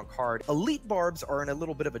particularly strong card. Elite Barbs are in a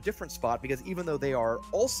little bit of a different spot because even though they are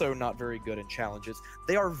also not very good in challenges,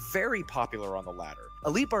 they are very popular on the ladder.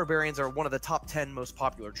 Elitebarbarians are one of the top 10 most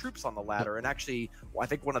popular troops on the ladder, and actually, I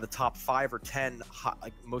think one of the top 5 or 10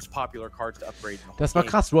 most popular cards to upgrade in the whole Das war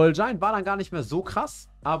krass. Royal Giant war dann gar nicht mehr so krass,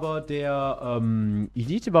 aber der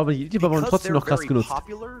Elitebarbaren trotzdem noch krass genutzt.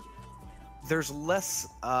 Popular, there's less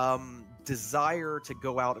desire to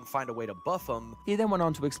go out and find a way to buff them. He then went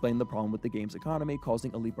on to explain the problem with the game's economy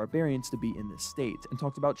causing Elitebarbarians to be in this state, and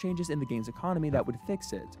talked about changes in the game's economy that would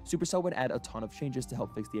fix it. Supercell would add a ton of changes to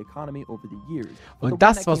help fix the economy over the years. Und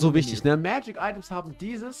das war so wichtig, ne? Magic Items haben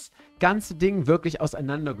dieses ganze Ding wirklich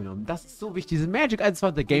auseinandergenommen. Das ist so wichtig. Diese Magic Items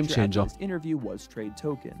war der Game Changer. This interview was trade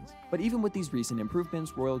tokens. But even with these recent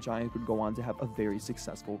improvements, Royal Giant would go on to have a very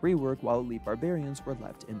successful rework, while Elitebarbarians were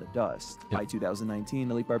left in the dust. By 2019,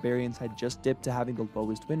 Elitebarbarians had just dipped to having the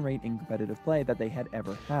lowest win rate in competitive play that they had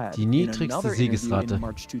ever had. Die niedrigste Siegesrate. In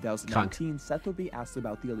March 2019, Seth would be asked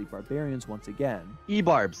about the Elitebarbarians once again.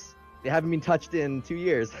 E-Barbs, They haven't been touched in 2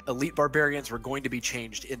 years. Elite Barbarians were going to be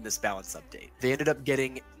changed in this balance update. They ended up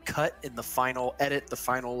getting cut in the final edit, the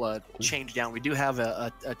final change down. We do have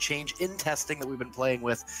a change in testing that we've been playing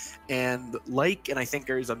with, and I think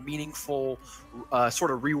there is a meaningful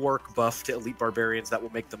sort of rework buff to Elite Barbarians that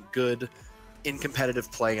will make them good in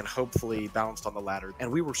competitive play and hopefully balanced on the ladder.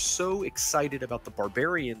 And we were so excited about the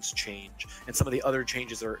Barbarians change and some of the other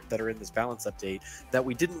changes that are in this balance update that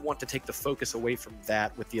we didn't want to take the focus away from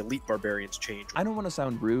that with the Elite Barbarians change. I don't want to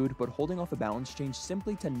sound rude, but holding off a balance change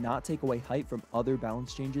simply to not take away hype from other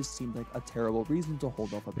balance changes seemed like a terrible reason to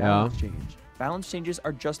hold off a balance change. Balance changes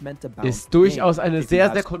are just meant to balance. Ist durchaus eine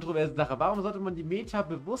sehr, sehr kontroverse Sache. Warum sollte man die Meta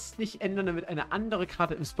bewusst nicht ändern, damit eine andere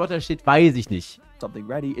Karte im Spotter steht, weiß ich nicht. Something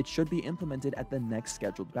ready, it should be implemented at the next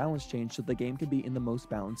scheduled balance change so the game can be in the most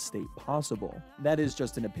balanced state possible. That is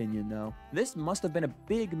just an opinion though. This must have been a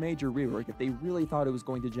big major rework if they really thought it was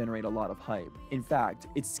going to generate a lot of hype. In fact,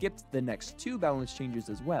 it skipped the next 2 balance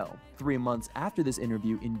changes as well. 3 months after this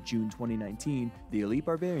interview in June 2019, the Elite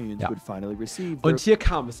Barbarians would finally receive Und hier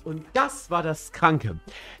kam es. Und das war das Kranke.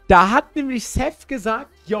 Da hat nämlich Seth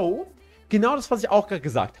gesagt, yo, genau das, was ich auch gerade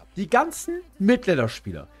gesagt habe. Die ganzen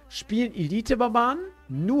Mid-Ladder-Spieler spielen Elitebarbaren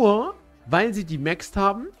nur, weil sie die maxed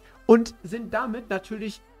haben und sind damit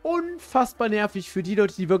natürlich unfassbar nervig für die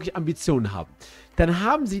Leute, die wirklich Ambitionen haben. Dann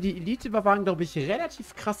haben sie die Elitebarbaren, glaube ich,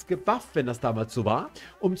 relativ krass gebufft, wenn das damals so war,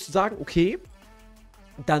 um zu sagen, okay,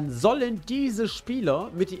 dann sollen diese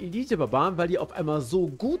Spieler mit den Elitebarbaren, weil die auf einmal so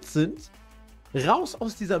gut sind, raus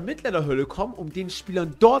aus dieser Mid-Ladder-Hölle kommen, um den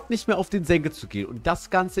Spielern dort nicht mehr auf den Senkel zu gehen und das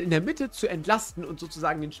Ganze in der Mitte zu entlasten und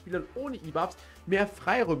sozusagen den Spielern ohne E-Buffs mehr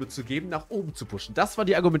Freiräume zu geben, nach oben zu pushen. Das war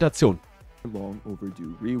die Argumentation. Long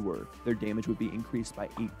overdue rework. Their damage would be increased by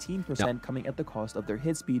 18%, coming at the cost of their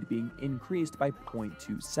hit speed being increased by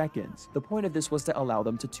 0.2 seconds. The point of this was to allow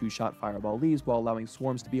them to 2-shot fireball leaves while allowing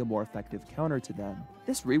swarms to be a more effective counter to them.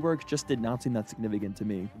 This rework just did not seem that significant to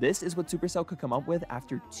me. This is what Supercell could come up with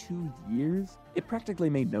after 2 years? It practically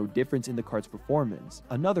made no difference in the card's performance.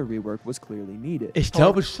 Another rework was clearly needed. Ich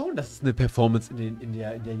glaube schon, dass es eine Performance in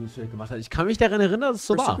der User gemacht hat. Ich kann mich daran erinnern, dass es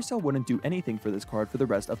so war. Supercell wouldn't do anything for this card for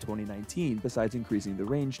the rest of 2019, besides increasing the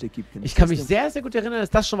range to keep consistent. Ich kann mich sehr, sehr gut erinnern, dass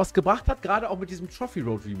das schon was gebracht hat, gerade auch mit diesem Trophy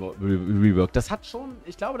Road Rework. Das hat schon,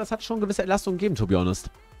 ich glaube, das hat schon gewisse Entlastungen gegeben, to be honest.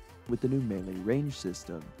 With the new melee range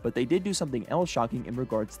system. But they did do something else shocking in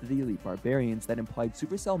regards to the Elite Barbarians that implied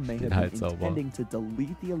Supercell may have been intending to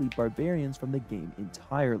delete the Elite Barbarians from the game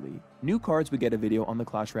entirely. New cards would get a video on the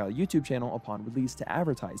Clash Royale YouTube channel upon release to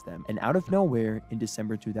advertise them, and out of nowhere, in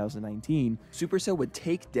December 2019, Supercell would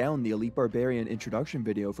take down the Elite Barbarian introduction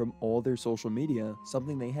video from all their social media,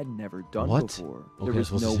 something they had never done before. There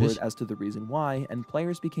was no word as to the reason why, and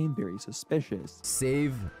players became very suspicious.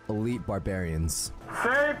 Save Elite Barbarians.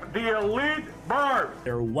 Save the Elite Barbs!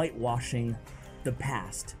 They're whitewashing the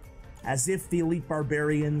past, as if the Elite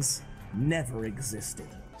Barbarians never existed.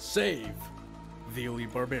 Save the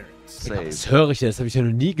Elite Barbarians. Was höre ich denn? Das habe ich ja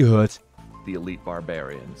noch nie gehört. The Elite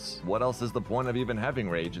Barbarians. What else is the point of even having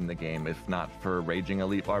rage in the game if not for raging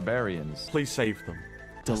Elite Barbarians? Please save them.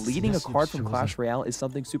 Deleting a card from Clash Royale is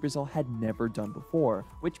something Supercell had never done before,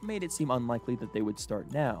 which made it seem unlikely that they would start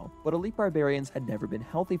now. But Elite Barbarians had never been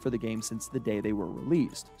healthy for the game since the day they were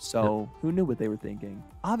released, so who knew what they were thinking?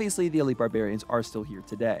 Obviously, the Elite Barbarians are still here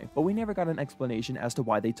today, but we never got an explanation as to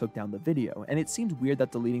why they took down the video, and it seemed weird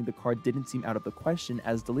that deleting the card didn't seem out of the question,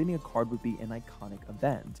 as deleting a card would be an iconic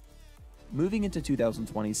event. Moving into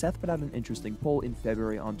 2020, Seth put out an interesting poll in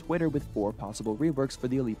February on Twitter with 4 possible reworks for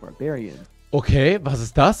the Elite Barbarians. Okay, was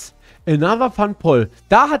ist das? Another Fun Poll.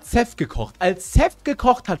 Da hat Seth gekocht. Als Seth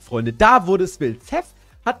gekocht hat, Freunde, da wurde es wild. Seth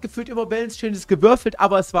hat gefühlt immer Balance Changes gewürfelt,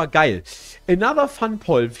 aber es war geil. Another Fun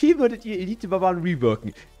Poll. Wie würdet ihr Elite-Barbaren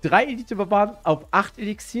reworken? 3 Elite-Barbaren auf 8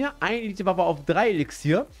 Elixier, 1 Elite-Barbar auf 3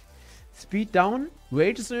 Elixier. Speed down,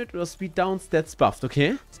 Rages Unit oder Speed down, Stats buffed,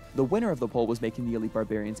 okay? The winner of the poll was making the Elite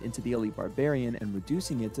Barbarians into the Elite Barbarian and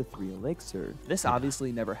reducing it to 3 elixir. This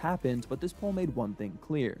obviously never happened, but this poll made one thing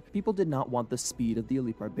clear. People did not want the speed of the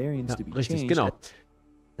Elite Barbarians to be changed. Genau.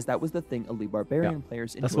 As that was the thing Elite Barbarian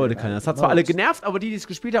players enjoyed. Das wollte keiner. Das hat zwar alle genervt, aber die es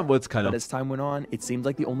gespielt haben, wollte es keiner. But as time went on, it seemed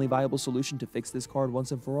like the only viable solution to fix this card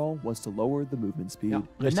once and for all was to lower the movement speed.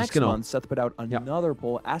 The next month, Seth put out another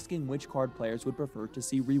poll asking which card players would prefer to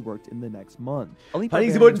see reworked in the next month. Vor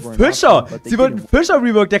allem, sie wollten Fischer! Sie wollten Fischer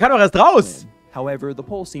reworked, der kann doch erst raus! However, the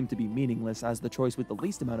poll seemed to be meaningless as the choice with the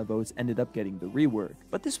least amount of votes ended up getting the rework.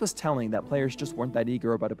 But this was telling that players just weren't that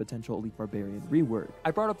eager about a potential Elite Barbarian rework.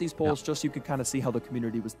 I brought up these polls just so you could kind of see how the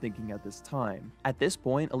community was thinking at this time. At this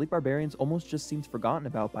point, Elite Barbarians almost just seemed forgotten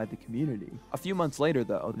about by the community. A few months later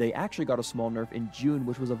though, they actually got a small nerf in June,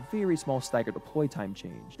 which was a very small stagger deploy time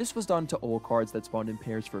change. This was done to all cards that spawned in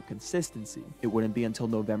pairs for consistency. It wouldn't be until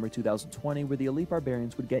November 2020 where the Elite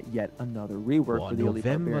Barbarians would get yet another rework for the Elite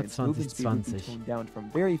Barbarians movement speed would be toned down from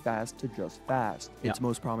very fast to just fast. Its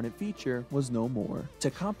most prominent feature was no more. To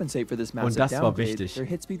compensate for this massive downgrade, their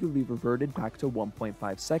hit speed would be reverted back to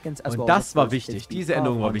 1.5 seconds as well as a Diese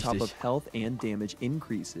Änderung war on top wichtig. of health and damage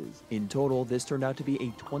increases. In total, this turned out to be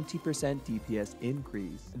a 20% DPS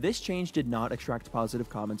increase. This change did not extract positive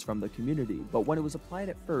comments from the community, but when it was applied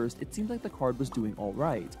at first, it seemed like the card was doing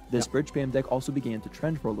alright. This bridge spam deck also began to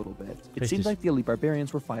trend for a little bit. It seemed like the Elite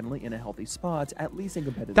Barbarians were finally in a healthy spot, at least in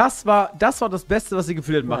competitive. Das war das Beste, was sie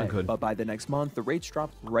gefühlt machen können. But by the next month, the rates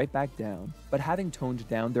dropped right back down. But having toned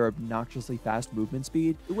down their obnoxiously fast movement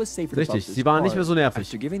speed, it was safer to buff this sie waren nicht mehr so nervig.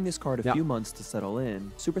 After giving this card a few months to settle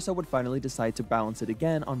in, Supercell would finally decide to balance it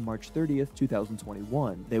again on March 30th,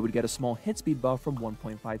 2021. They would get a small hit speed buff from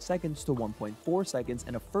 1.5 seconds to 1.4 seconds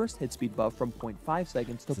and a first hit speed buff from 0.5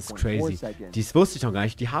 seconds to 0.4 seconds. Dies wusste ich noch gar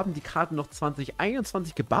nicht. Die haben die Karten noch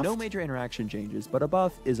 2021 gebufft. No major interaction changes, but a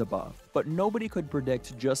buff is a buff. But nobody could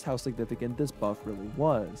predict just how significant this buff really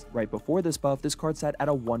was. Right before this buff, this card sat at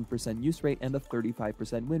a 1% use rate and a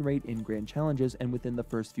 35% win rate in grand challenges, and within the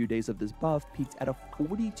first few days of this buff, peaked at a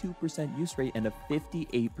 42% use rate and a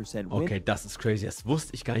 58% win. Okay, das ist crazy. Das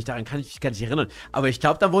wusste ich gar nicht. Daran kann ich mich gar nicht erinnern. Aber ich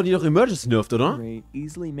glaube, da wurden die noch Emergency nerfed, oder?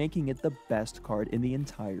 Easily making it the best card in the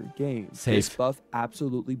entire game. Safe. This buff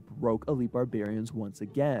absolutely broke Elite Barbarians once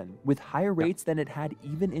again, with higher rates than it had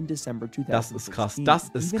even in December 2016. Das ist krass. Das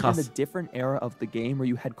ist krass. Even in a different era of the game where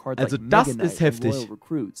you had cards Also like das Mega ist Knight and heftig. Royal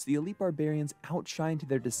Recruits, the Elite Barbarians outshined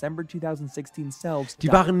their December 2016 selves.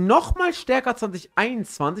 Die waren noch mal stärker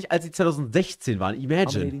 2021, als sie 2016 waren.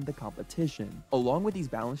 Imagine. Dominating the competition. Along with these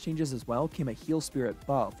balance changes as well came a heal spirit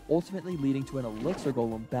buff, ultimately leading to an Elixir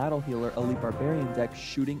Golem battle healer Elite Barbarian deck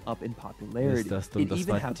shooting up in popularity. It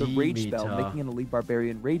even had the Rage spell, making an Elite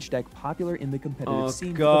Barbarian Rage deck popular in the competitive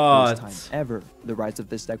scene for the first time ever. The rise of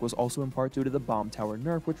this deck was also in part due to the Bomb Tower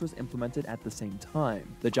nerf, which was implemented at the same time.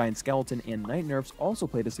 The Giant Skeleton and Knight nerfs also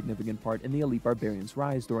played a significant part in the Elite Barbarians'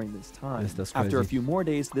 rise during this time. After a few more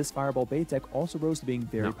days, this Fireball bait deck also rose to being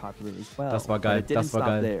very popular as well. Das war geil. But it didn't Das war stop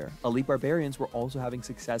geil. there. Elite Barbarians were also having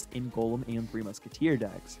success in Golem and Three Musketeer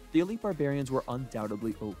decks. The Elite Barbarians were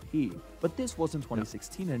undoubtedly OP, but this wasn't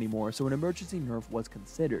 2016 anymore, so an emergency nerf was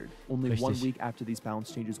considered. Only 1 week after these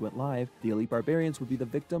balance changes went live, the Elite Barbarians would be the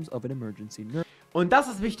victims of an emergency nerf. Und das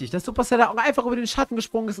ist wichtig, dass Supercell da auch einfach über den Schatten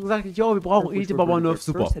gesprungen ist und gesagt hat, yo, wir brauchen Elitebarbaren nerf,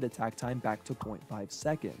 super. First hit attack time back to 0.5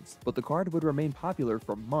 seconds, but the card would remain popular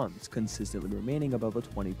for months, consistently remaining above a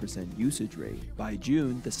 20% usage rate. By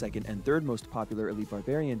June, the second and third most popular Elite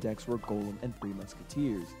Barbarian decks were Golem and Three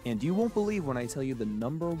Musketeers. And you won't believe when I tell you the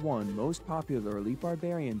 #1 most popular Elite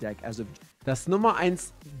Barbarian deck as of Das Nummer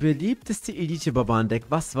 1 beliebteste Elitebarbaren-Deck,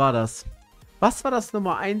 was war das? Was war das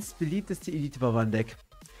Nummer 1 beliebteste Elitebarbaren-Deck?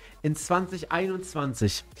 In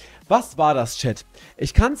 2021. Was war das, Chat?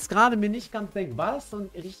 Ich kann es gerade mir nicht ganz denken. War das so ein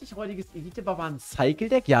richtig räudiges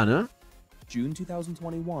Elitebarbaren-Cycle-Deck? Ja, ne? June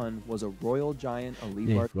 2021 was a Royal Giant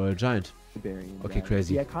Elite Royal Giant. Barbarian Okay, deck.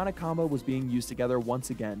 crazy. The iconic combo was being used together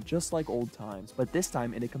once again, just like old times, but this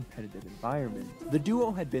time in a competitive environment. The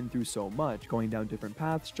duo had been through so much, going down different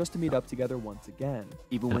paths just to meet up together once again.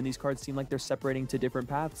 Even when these cards seem like they're separating to different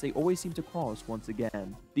paths, they always seem to cross once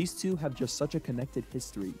again. These two have just such a connected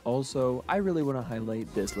history. Also, I really want to highlight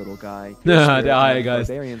this little guy. Ja, der Heilgeist.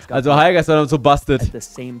 Also Heilgeist war so busted. At the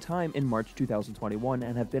same time in March 2021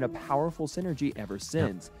 and have been a powerful synergy ever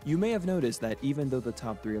since. You may have noticed that even though the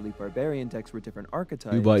top 3 Elite Barbarian decks were different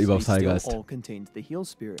archetypes, they still all contained the heal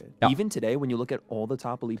spirit. Even today, when you look at all the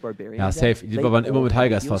top Elite Barbarian decks, safe. Die waren immer mit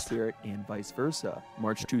Heilgeist heal fast. spirit and vice versa.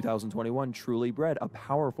 March 2021 truly bred a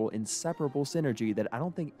powerful, inseparable synergy that I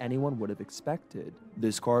don't think anyone would have expected.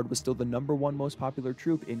 This card was still the #1 most popular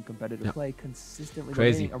troop in competitive play, consistently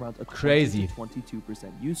remaining around a 20 to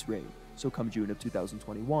 22% use rate. So come June of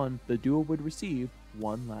 2021, the duo would receive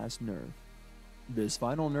one last nerf. This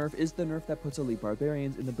final nerf is the nerf that puts Elite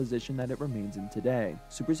Barbarians in the position that it remains in today.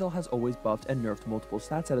 Supercell has always buffed and nerfed multiple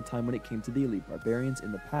stats at a time when it came to the Elite Barbarians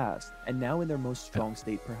in the past, and now in their most strong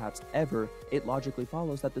state perhaps ever, it logically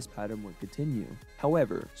follows that this pattern would continue.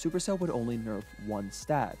 However, Supercell would only nerf one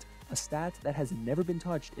stat, a stat that has never been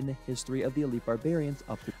touched in the history of the Elite Barbarians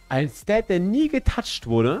up to... Ein Stat, der nie getouched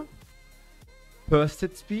wurde. Burst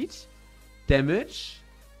Hit Speed, Damage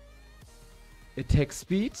Attack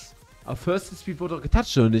Speed. Auf First Speed wurde doch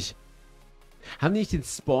getoucht, oder nicht? Haben die nicht den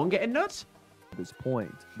Spawn geändert? This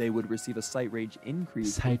point, they would receive a sight range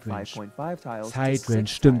increase Sight from range. 5.5 tiles Sight to Range, 6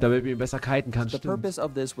 stimmt, tiles. damit man ihn besser kiten kann, The stimmt. purpose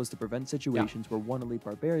of this was to prevent situations where one elite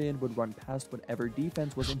barbarian would run past whatever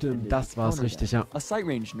defense was intended Stimmt, das to war's counter richtig, them. ja. A sight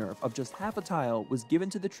range nerf of just half a tile was given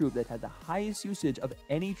to the troop that had the highest usage of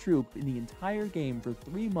any troop in the entire game for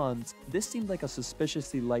 3 months. This seemed like a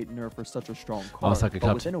suspiciously light nerf for such a strong card, es hat but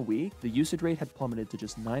geklappt. within a week, the usage rate had plummeted to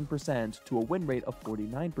just 9% to a win rate of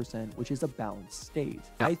 49%, which is a balanced state.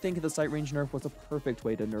 I think the sight range nerf was a perfect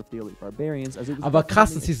way to nerf the elite barbarians, as it was Aber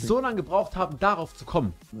krass, dass definitely sie so lange gebraucht haben, darauf zu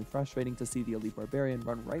kommen. frustrating to see the elite barbarian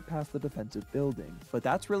run right past the defensive building. But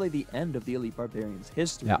that's really the end of the elite barbarian's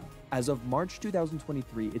history. Ja. As of March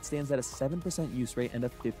 2023, it stands at a 7% use rate and a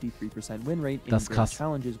 53% win rate in Das ist grand krass.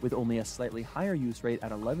 challenges, with only a slightly higher use rate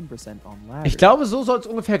at 11% on ladder. Ich glaube, so soll es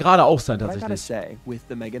ungefähr gerade auch sein, But I gotta tatsächlich. say, with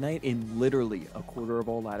the Mega Knight in literally a quarter of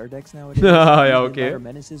all ladder decks nowadays, Ja, these okay. ladder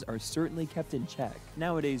menaces are certainly kept in check.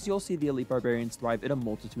 Nowadays, you'll see the elite barbarians thrive in a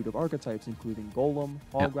multitude of archetypes, including Golem,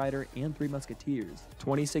 Hog Rider, and 3 Musketeers.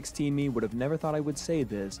 2016 me would have never thought I would say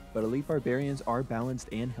this, but elite barbarians are balanced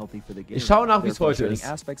and healthy for the game. Ich schaue nach, wie Their es heute frustrating ist.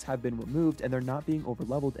 aspects have been removed, and they're not being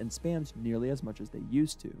overleveled and spammed nearly as much as they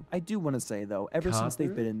used to. I do want to say though, ever since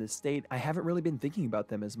they've been in this state, I haven't really been thinking about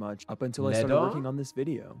them as much up until I started Leather? working on this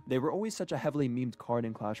video. They were always such a heavily memed card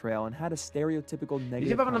in Clash Royale and had a stereotypical Ich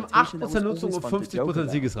negative habe einem connotation that 8% was Nutzung always und fun to joke 50%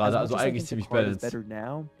 about. Siegesrate, As also much as I eigentlich think the ziemlich card is balanced. better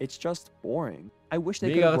now, it's just boring. I wish they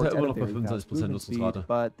could Mega have hat worked immer at a noch bei very fast 25% movement speed, Nutzungsrate.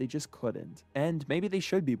 but they just couldn't. And maybe they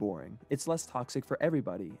should be boring. It's less toxic for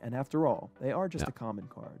everybody, and after all, they are just a common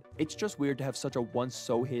card. It's just weird to have such a once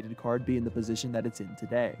so hated card be in the position that it's in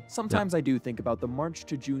today. Sometimes I do think about the March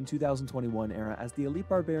to June 2021 era as the Elite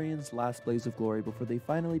Barbarians' last blaze of glory before they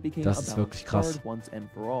finally became Das a ist balanced wirklich krass. card once and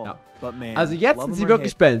for all. Ja. But man, Also jetzt love sind 'em sie or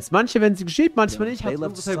wirklich hate Bands. Manche werden sie geschieht, manchmal nicht. they Hat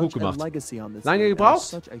left sehr gut such a gemacht. legacy on this Lange game and are gebraucht,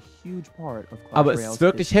 such a huge part of Clash aber es Royale's ist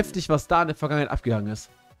wirklich history. heftig, was da in der Vergangenheit abgegangen ist.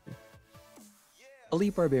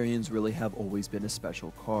 Elite Barbarians really have always been a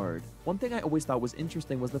special card. One thing I always thought was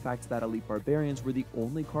interesting was the fact that Elite Barbarians were the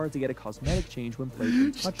only card to get a cosmetic change when played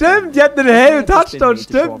with Touchdown. Stimmt, die hatten einen hellen Touchdown,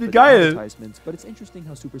 stimmt, wie geil. But it's interesting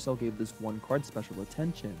how Supercell gave this one card special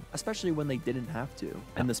attention, especially when they didn't have to.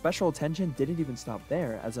 And the special attention didn't even stop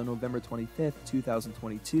there, as on November 25th,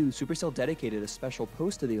 2022, Supercell dedicated a special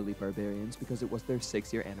post to the Elite Barbarians because it was their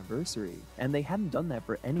 6-year anniversary. And they hadn't done that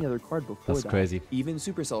for any other card before That's that. crazy. Even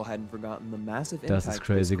Supercell hadn't forgotten the massive Das impact ist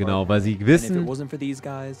crazy, this card genau, had. weil sie And if it wissen, wasn't for these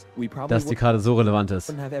guys, we probably dass die Karte so relevant ist.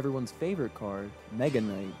 wouldn't have everyone's favorite card, Mega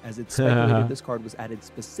Knight, as it's speculated this card was added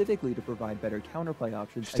specifically to provide better counterplay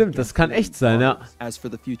options. Stimmt, das against kann the echt elite sein, ja. barbs. As for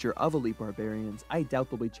the future of Elite Barbarians, I doubt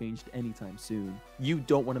they'll be changed anytime soon. You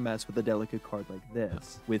don't want to mess with a delicate card like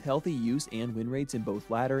this. With healthy use and win rates in both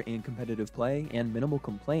ladder and competitive play, and minimal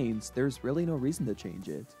complaints, there's really no reason to change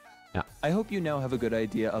it. Ja. I hope you now have a good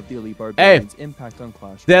idea of the Elite Barbarians' impact on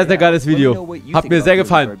Clash Sehr, sehr Royale. geiles Let me Video. know what you Hat think mir about sehr the Elite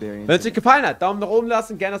gefallen. Barbarians. Wenn es euch gefallen hat, Daumen nach oben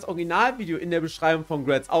lassen, gerne das Originalvideo in der Beschreibung von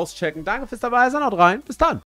Grats auschecken. Danke fürs dabei sein, haut rein. Bis dann.